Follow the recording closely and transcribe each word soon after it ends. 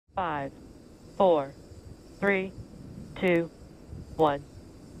5, 4, 3, 2, 1,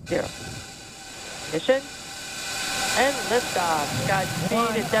 0. Ignition and liftoff.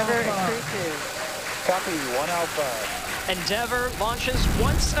 Godspeed, Endeavour and Crew-2. Copy, 1 Alpha. Endeavour launches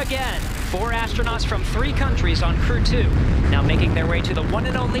once again. 4 astronauts from 3 countries on Crew-2, now making their way to the one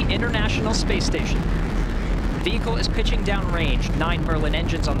and only International Space Station. The vehicle is pitching downrange. 9 Merlin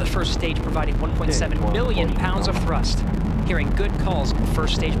engines on the first stage, providing 1.7 million pounds of thrust. Hearing good calls on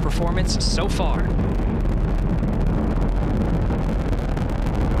first stage performance so far.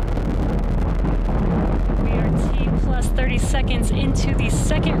 We are T plus 30 seconds into the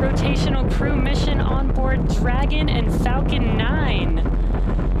second rotational crew mission on board Dragon and Falcon 9.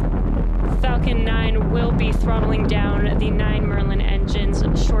 Falcon 9 will be throttling down the 9 Merlin engines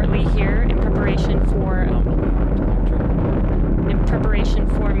shortly here in preparation for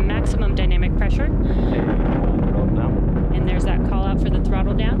maximum dynamic pressure. And there's that call out for the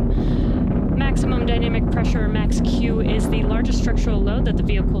throttle down. Maximum dynamic pressure, max Q, is the largest structural load that the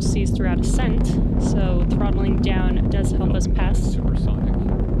vehicle sees throughout ascent. So throttling down does help us pass. Supersonic.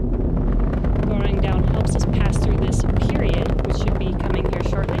 Throttling down helps us pass through this period, which should be coming here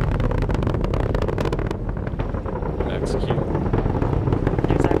shortly. Max Q.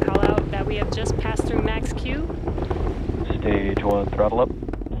 There's that call out that we have just passed through max Q. Stage 1, throttle up.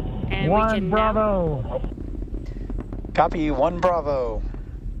 And 1 we can Bravo. Now... Copy, 1 Bravo.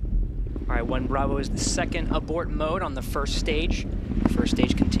 All right, 1 Bravo is the second abort mode on the first stage. The first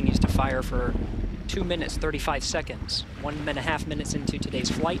stage continues to fire for 2 minutes, 35 seconds. 1.5 minutes into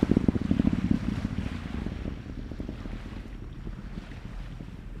today's flight.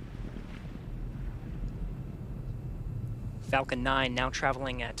 Falcon 9 now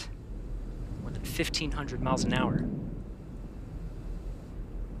traveling at more than 1,500 miles an hour.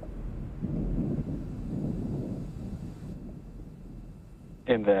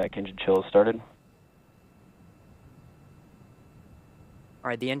 MVAC engine chill started. All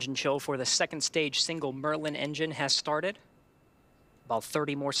right, the engine chill for the second stage single Merlin engine has started. About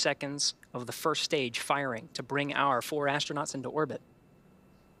 30 more seconds of the first stage firing to bring our 4 astronauts into orbit.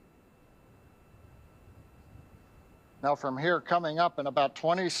 Now from here, coming up in about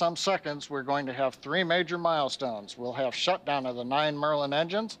 20-some seconds, we're going to have 3 major milestones. We'll have shutdown of the 9 Merlin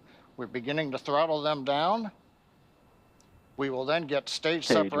engines. We're beginning to throttle them down. We will then get stage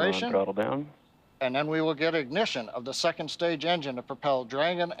separation. 1, throttle down. And then we will get ignition of the second stage engine to propel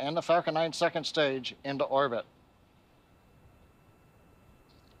Dragon and the Falcon 9 second stage into orbit.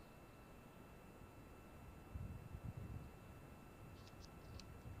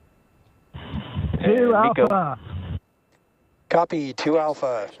 Two Alpha. Copy, 2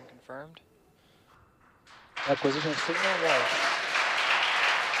 Alpha. Confirmed. Acquisition signal lost.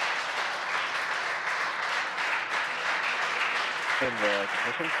 MVAC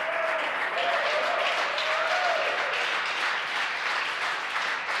ignition.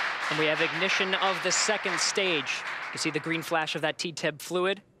 And we have ignition of the second stage. You see the green flash of that T-TEB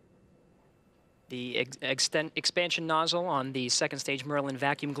fluid. The expansion nozzle on the second stage Merlin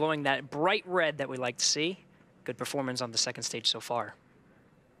vacuum glowing that bright red that we like to see. Good performance on the second stage so far.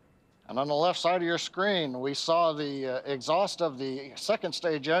 And on the left side of your screen, we saw the exhaust of the second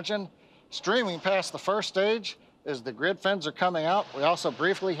stage engine streaming past the first stage as the grid fins are coming out. We also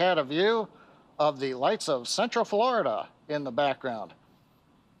briefly had a view of the lights of Central Florida in the background.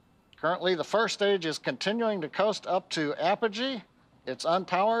 Currently, the first stage is continuing to coast up to apogee. It's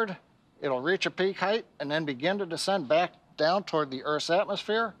unpowered. It'll reach a peak height and then begin to descend back down toward the Earth's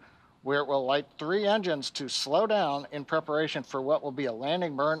atmosphere, where it will light 3 engines to slow down in preparation for what will be a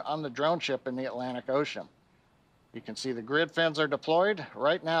landing burn on the drone ship in the Atlantic Ocean. You can see the grid fins are deployed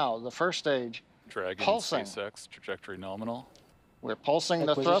right now. The first stage Dragon, pulsing. SpaceX, trajectory nominal. We're pulsing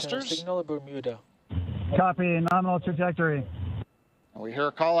the thrusters. Signal of Bermuda. Copy, nominal trajectory. And we hear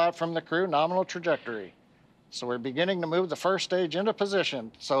a call out from the crew, nominal trajectory. So we're beginning to move the first stage into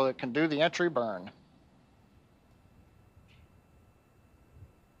position so it can do the entry burn.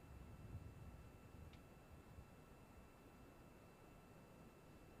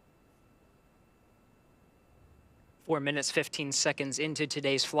 Four minutes, 15 seconds into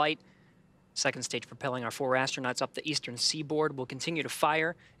today's flight. Second stage propelling our 4 astronauts up the eastern seaboard. We'll continue to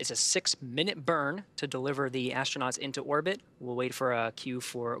fire. It's a 6-minute burn to deliver the astronauts into orbit. We'll wait for a cue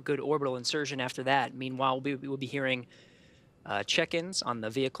for good orbital insertion after that. Meanwhile, we'll be hearing check-ins on the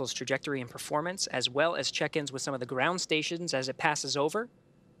vehicle's trajectory and performance, as well as check-ins with some of the ground stations as it passes over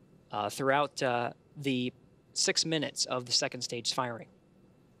throughout the 6 minutes of the second stage firing.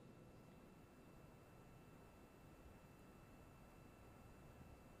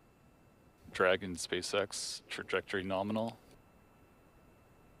 Dragon, SpaceX, trajectory nominal.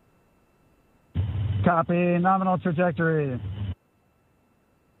 Copy, nominal trajectory.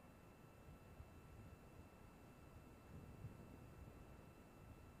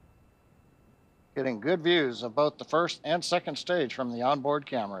 Getting good views of both the first and second stage from the onboard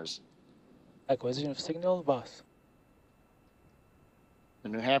cameras. Acquisition of signal, boss. The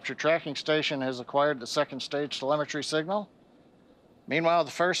New Hampshire tracking station has acquired the second stage telemetry signal. Meanwhile,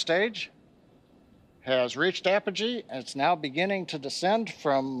 the first stage has reached apogee and it's now beginning to descend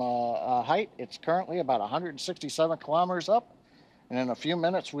from a height. It's currently about 167 kilometers up. And in a few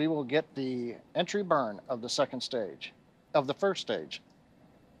minutes, we will get the entry burn of the second stage, of the first stage.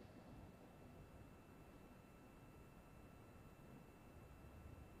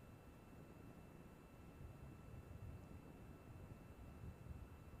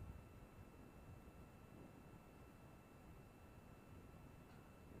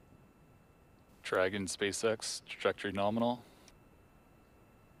 Dragon SpaceX, trajectory nominal.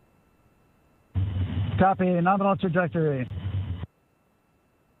 Copy, nominal trajectory.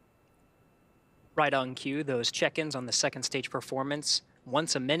 Right on cue, those check-ins on the second stage performance.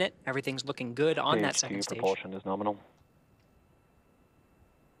 Once a minute, everything's looking good on that second stage. Propulsion is nominal.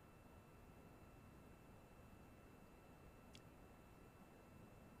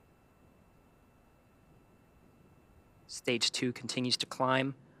 Stage 2 continues to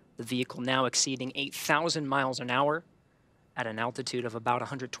climb. The vehicle now exceeding 8,000 miles an hour at an altitude of about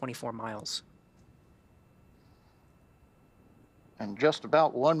 124 miles. And just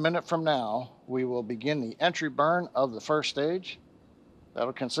about 1 minute from now, we will begin the entry burn of the first stage.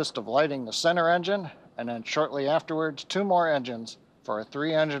 That'll consist of lighting the center engine, and then shortly afterwards, 2 more engines for a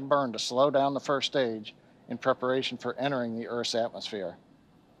 3-engine burn to slow down the first stage in preparation for entering the Earth's atmosphere.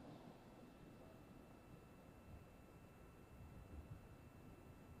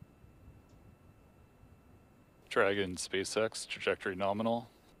 Dragon SpaceX, trajectory nominal.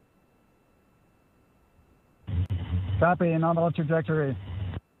 Copy, nominal trajectory.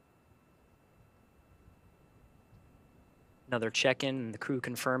 Another check-in, and the crew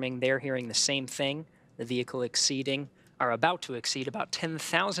confirming they're hearing the same thing. The vehicle exceeding, or about to exceed, about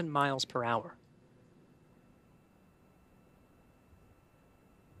 10,000 miles per hour.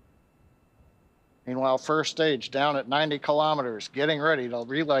 Meanwhile, first stage down at 90 kilometers, getting ready to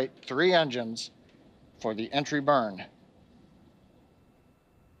relight 3 engines for the entry burn.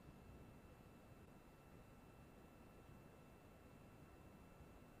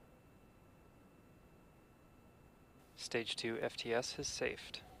 Stage 2 FTS has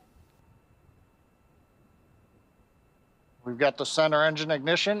safed. We've got the center engine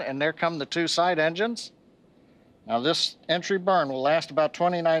ignition, and there come the 2 side engines. Now this entry burn will last about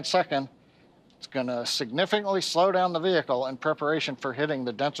 29 seconds. It's going to significantly slow down the vehicle in preparation for hitting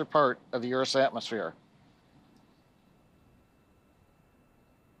the denser part of the Earth's atmosphere.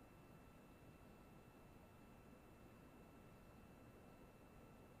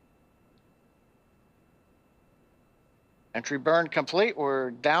 Entry burn complete.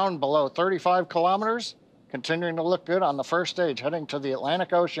 We're down below 35 kilometers, continuing to look good on the first stage, heading to the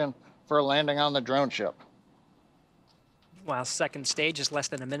Atlantic Ocean for a landing on the drone ship. While second stage is less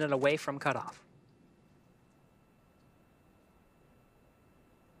than a minute away from cutoff.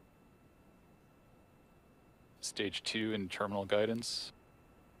 Stage 2 in terminal guidance.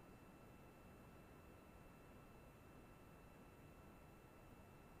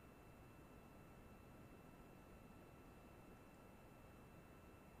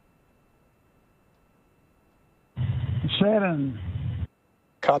 Shannon.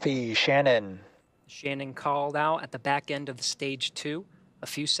 Copy, Shannon. Shannon called out at the back end of the stage 2, a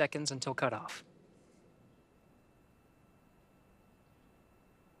few seconds until cutoff.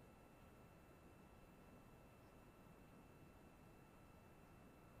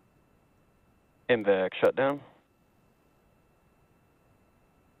 MVAC shutdown.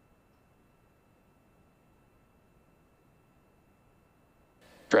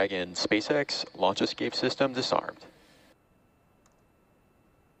 Dragon SpaceX launch escape system disarmed.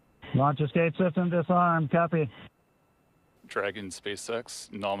 Launch escape system disarmed. Copy. Dragon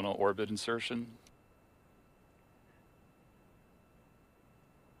SpaceX, nominal orbit insertion.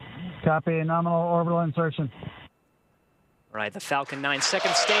 Copy, nominal orbital insertion. All right, the Falcon 9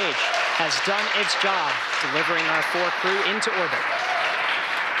 second stage has done its job, delivering our 4 crew into orbit.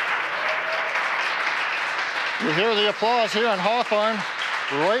 You hear the applause here in Hawthorne.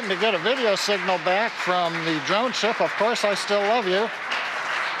 We're waiting to get a video signal back from the drone ship. Of course, I still love you.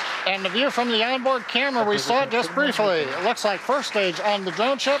 And the view from the onboard camera, we saw it just briefly. It looks like first stage on the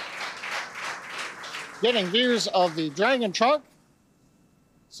drone ship. Getting views of the Dragon trunk.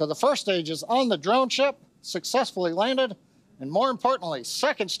 So the first stage is on the drone ship, successfully landed, And more importantly,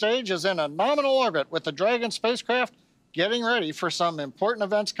 second stage is in a nominal orbit with the Dragon spacecraft getting ready for some important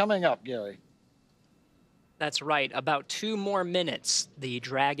events coming up, Gary. That's right. About 2 more minutes. The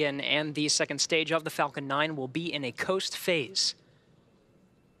Dragon and the second stage of the Falcon 9 will be in a coast phase.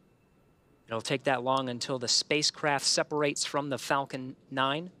 It'll take that long until the spacecraft separates from the Falcon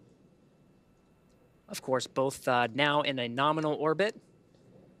 9. Of course, both now in a nominal orbit.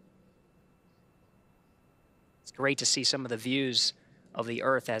 It's great to see some of the views of the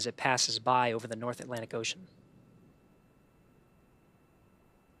Earth as it passes by over the North Atlantic Ocean.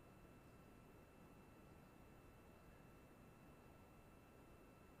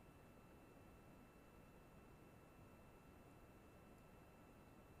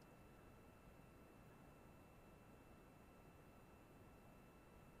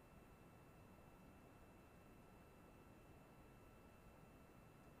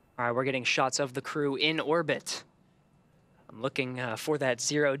 All right, we're getting shots of the crew in orbit. I'm looking for that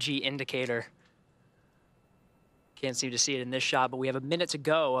 0G indicator. Can't seem to see it in this shot, but we have a minute to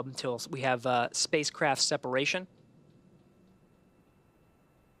go until we have spacecraft separation.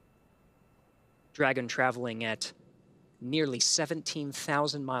 Dragon traveling at nearly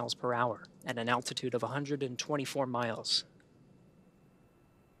 17,000 miles per hour at an altitude of 124 miles.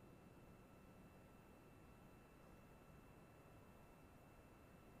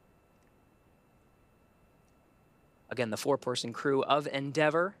 Again, the 4-person crew of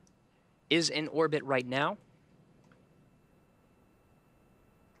Endeavour is in orbit right now.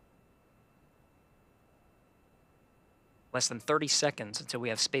 Less than 30 seconds until we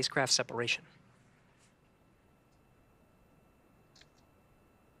have spacecraft separation.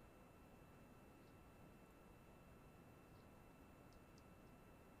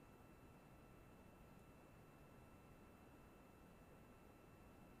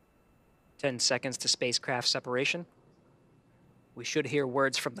 Ten seconds to spacecraft separation. We should hear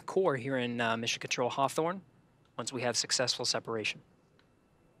words from the core here in Mission Control Hawthorne once we have successful separation.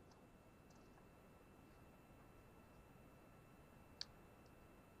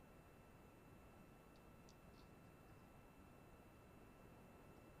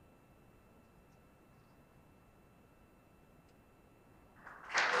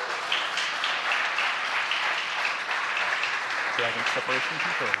 Dragon separation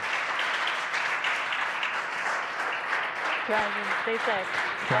confirmed. Dragon, stay safe.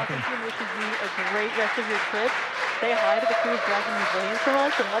 Falcon team wishes you a great rest of your trip. Say hi to the crew's Dragon resilience from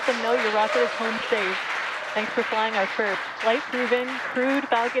us and let them know your rocket is home safe. Thanks for flying our first flight-proven, crewed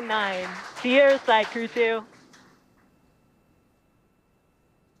Falcon 9. See you airside, Crew-2.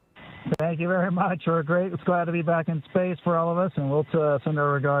 Thank you very much. We're great. It's glad to be back in space for all of us, and we'll send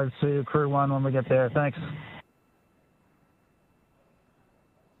our regards to Crew 1 when we get there. Thanks.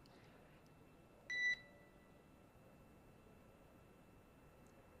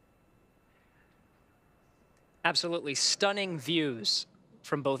 Absolutely stunning views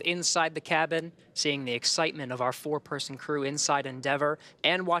from both inside the cabin, seeing the excitement of our 4-person crew inside Endeavour,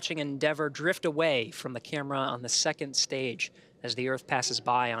 and watching Endeavour drift away from the camera on the second stage as the Earth passes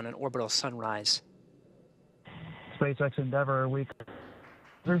by on an orbital sunrise. SpaceX Endeavour week.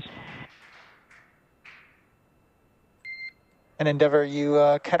 And Endeavour, you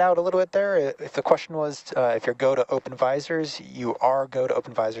cut out a little bit there. If the question was if you're go to open visors, you are go to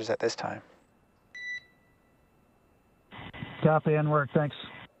open visors at this time. Copy and work, thanks.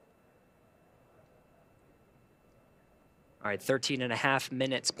 All right, 13.5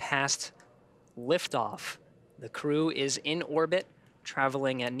 minutes past liftoff. The crew is in orbit,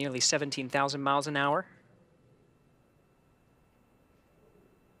 traveling at nearly 17,000 miles an hour.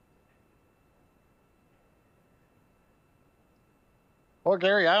 Well,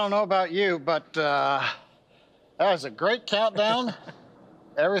 Gary, I don't know about you, but that was a great countdown.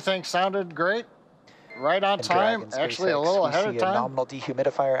 Everything sounded great. Right on time, actually a little ahead of time. Nominal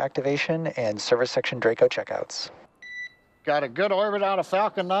dehumidifier activation and service section Draco checkouts. Got a good orbit out of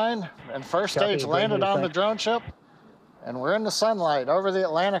Falcon 9, and first stage landed on the drone ship. And we're in the sunlight over the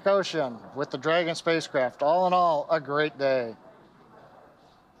Atlantic Ocean with the Dragon spacecraft. All in all, a great day.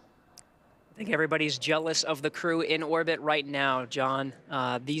 I think everybody's jealous of the crew in orbit right now, John.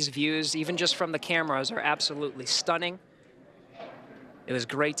 These views, even just from the cameras, are absolutely stunning. It was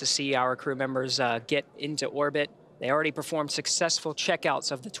great to see our crew members get into orbit. They already performed successful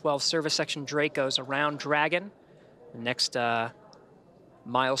checkouts of the 12 service section Dracos around Dragon. The next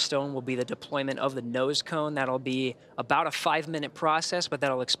milestone will be the deployment of the nose cone. That'll be about a 5-minute process, but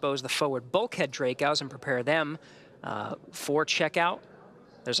that'll expose the forward bulkhead Dracos and prepare them for checkout.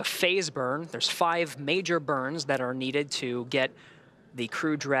 There's a phase burn. There's 5 major burns that are needed to get the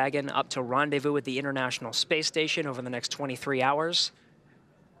Crew Dragon up to rendezvous at the International Space Station over the next 23 hours.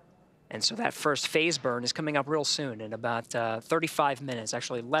 And so that first phase burn is coming up real soon in about 35 minutes,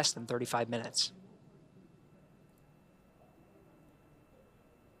 actually less than 35 minutes.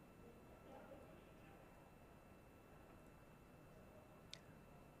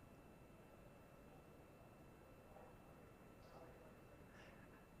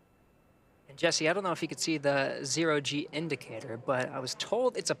 And Jesse, I don't know if you could see the 0G indicator, but I was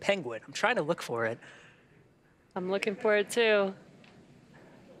told it's a penguin. I'm trying to look for it. I'm looking for it too.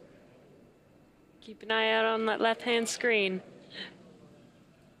 Keep an eye out on that left-hand screen.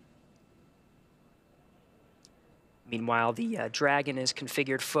 Meanwhile, the Dragon is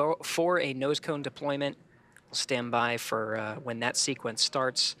configured for a nose cone deployment. We'll stand by for when that sequence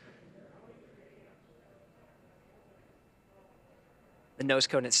starts. The nose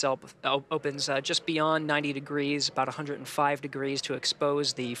cone itself opens just beyond 90 degrees, about 105 degrees, to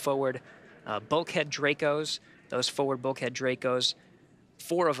expose the forward bulkhead Dracos. Those forward bulkhead Dracos,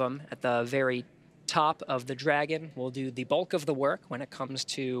 4 of them at the very top of the Dragon, will do the bulk of the work when it comes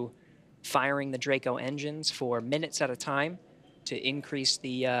to firing the Draco engines for minutes at a time to increase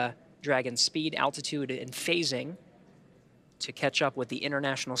the Dragon's speed, altitude, and phasing to catch up with the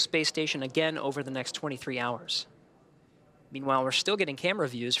International Space Station again over the next 23 hours. Meanwhile, we're still getting camera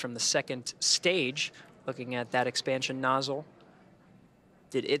views from the second stage, looking at that expansion nozzle.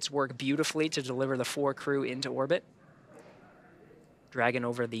 Did its work beautifully to deliver the 4 crew into orbit. Dragon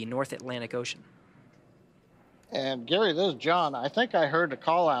over the North Atlantic Ocean. And Gary, this is John. I think I heard a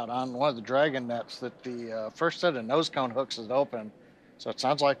call out on one of the Dragon nets that the first set of nose cone hooks is open. So it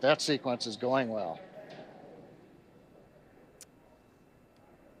sounds like that sequence is going well.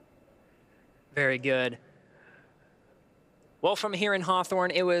 Very good. Well, from here in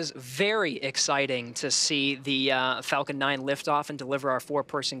Hawthorne, it was very exciting to see the Falcon 9 lift off and deliver our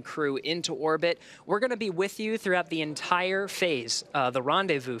 4-person crew into orbit. We're going to be with you throughout the entire phase, the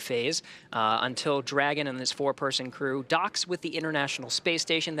rendezvous phase, until Dragon and this 4-person crew docks with the International Space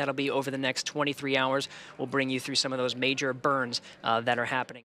Station. That'll be over the next 23 hours. We'll bring you through some of those major burns that are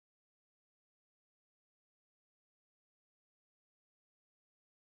happening.